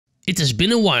It has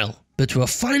been a while, but we're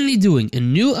finally doing a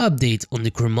new update on the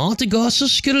Crematogaster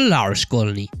scutellaris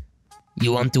colony.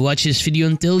 You want to watch this video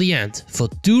until the end for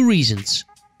two reasons: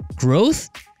 growth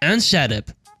and setup.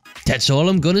 That's all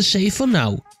I'm gonna say for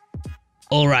now.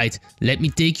 Alright, let me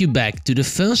take you back to the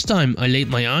first time I laid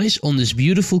my eyes on this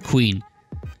beautiful queen.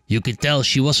 You could tell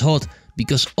she was hot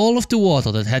because all of the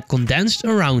water that had condensed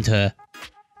around her.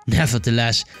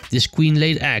 Nevertheless, this queen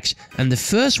laid eggs and the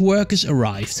first workers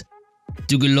arrived. It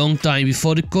took a long time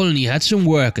before the colony had some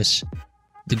workers.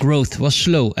 The growth was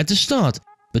slow at the start,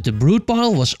 but the brood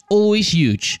pile was always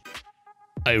huge.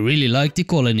 I really like the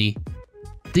colony.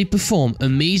 They perform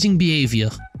amazing behavior.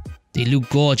 They look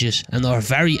gorgeous and are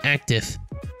very active.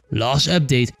 Last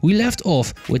update we left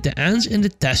off with the ants in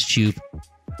the test tube.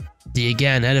 They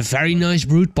again had a very nice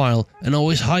brood pile and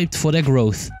always hyped for their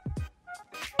growth.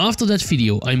 After that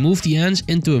video I moved the ants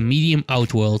into a medium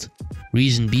outworld.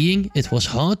 Reason being, it was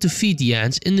hard to feed the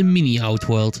ants in the mini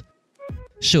outworld.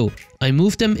 So I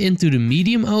moved them into the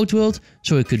medium outworld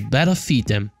so I could better feed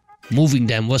them. Moving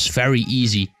them was very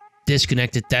easy.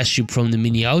 Disconnect the test tube from the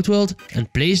mini outworld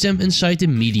and place them inside the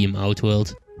medium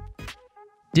outworld.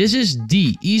 This is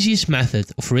the easiest method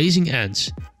of raising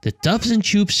ants, the tubs and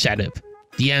tubes setup.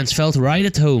 The ants felt right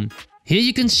at home. Here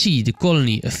you can see the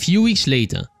colony a few weeks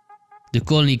later. The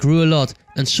colony grew a lot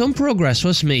and some progress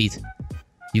was made.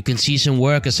 You can see some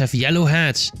workers have yellow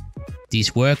heads.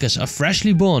 These workers are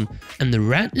freshly born and the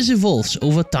redness evolves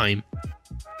over time.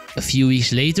 A few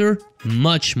weeks later,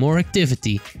 much more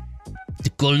activity. The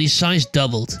colony size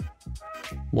doubled.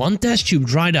 One test tube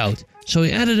dried out, so I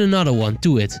added another one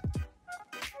to it.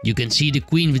 You can see the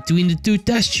queen between the two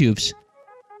test tubes.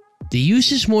 They use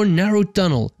this more narrow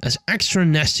tunnel as extra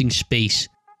nesting space.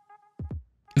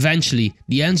 Eventually,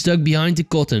 the ants dug behind the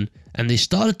cotton and they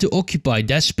started to occupy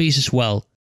that space as well.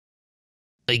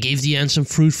 I gave the ants some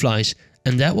fruit flies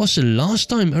and that was the last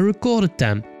time I recorded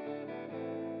them.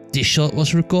 This shot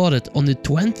was recorded on the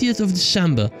 20th of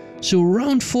December, so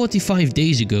around 45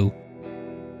 days ago.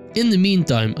 In the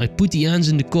meantime I put the ants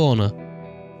in the corner.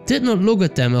 Did not look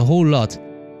at them a whole lot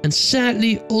and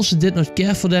sadly also did not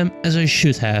care for them as I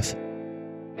should have.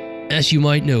 As you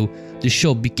might know, the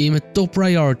shop became a top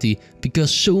priority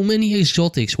because so many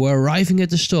exotics were arriving at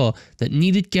the store that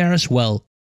needed care as well.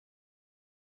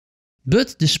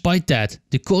 But despite that,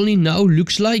 the colony now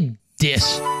looks like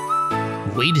this.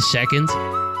 Wait a second.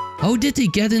 How did they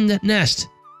get in that nest?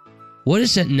 What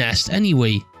is that nest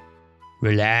anyway?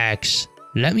 Relax.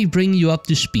 Let me bring you up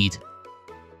to speed.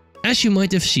 As you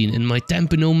might have seen in my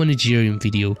Tempano Managerium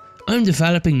video, I'm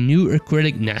developing new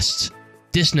acrylic nests.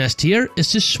 This nest here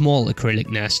is the small acrylic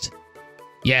nest.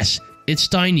 Yes, it's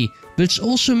tiny, but it's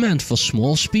also meant for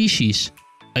small species.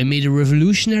 I made a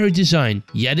revolutionary design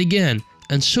yet again,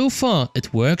 and so far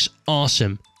it works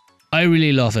awesome. I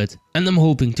really love it and I'm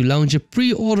hoping to launch a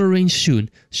pre-order range soon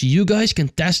so you guys can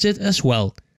test it as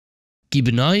well. Keep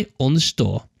an eye on the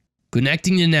store.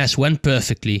 Connecting the nest went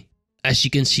perfectly. As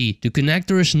you can see, the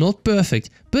connector is not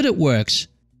perfect, but it works.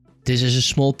 This is a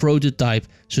small prototype,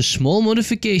 so small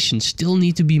modifications still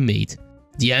need to be made.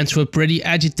 The ants were pretty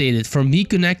agitated from me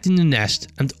connecting the nest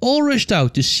and all rushed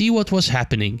out to see what was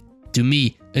happening. To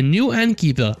me, a new ant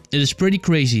keeper, it is pretty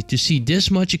crazy to see this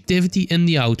much activity in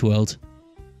the outworld.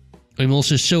 I'm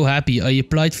also so happy I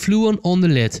applied Fluon on the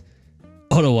lid.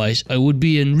 Otherwise I would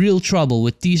be in real trouble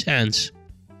with these ants.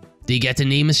 They get the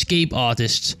name escape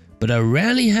artists, but I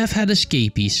rarely have had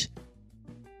escapees.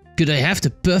 Could I have the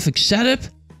perfect setup?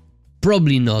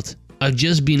 Probably not, I've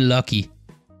just been lucky.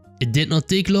 It did not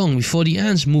take long before the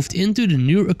ants moved into the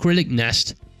new acrylic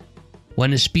nest.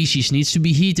 When a species needs to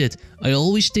be heated, I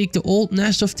always take the old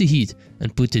nest off the heat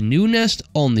and put the new nest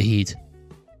on the heat.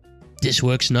 This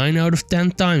works 9 out of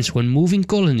 10 times when moving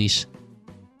colonies.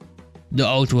 The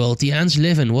outworld the ants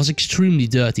live in was extremely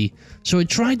dirty, so I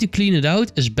tried to clean it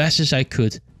out as best as I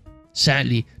could.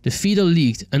 Sadly, the feeder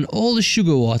leaked and all the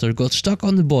sugar water got stuck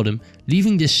on the bottom,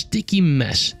 leaving this sticky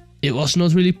mess. It was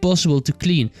not really possible to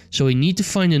clean, so I need to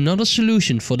find another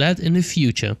solution for that in the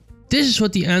future. This is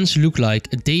what the ants look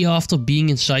like a day after being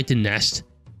inside the nest.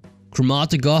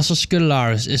 Crematogaster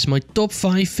scutellaris is my top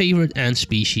 5 favorite ant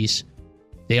species.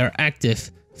 They are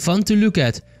active, fun to look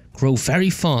at, grow very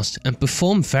fast and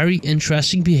perform very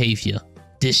interesting behavior.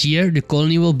 This year the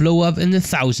colony will blow up in the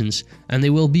thousands and they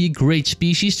will be a great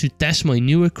species to test my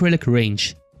new acrylic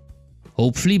range.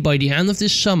 Hopefully by the end of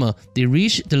this summer they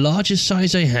reach the largest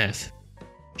size I have.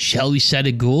 Shall we set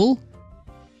a goal?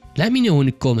 Let me know in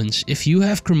the comments if you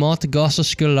have Crematogaster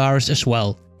scutellaris as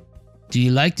well. Do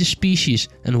you like the species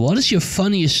and what is your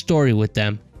funniest story with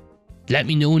them? Let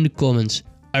me know in the comments.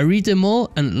 I read them all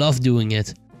and love doing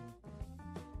it.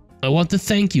 I want to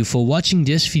thank you for watching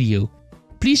this video.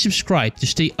 Please subscribe to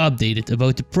stay updated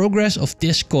about the progress of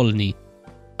this colony.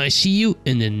 I see you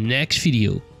in the next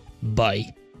video.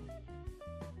 Bye.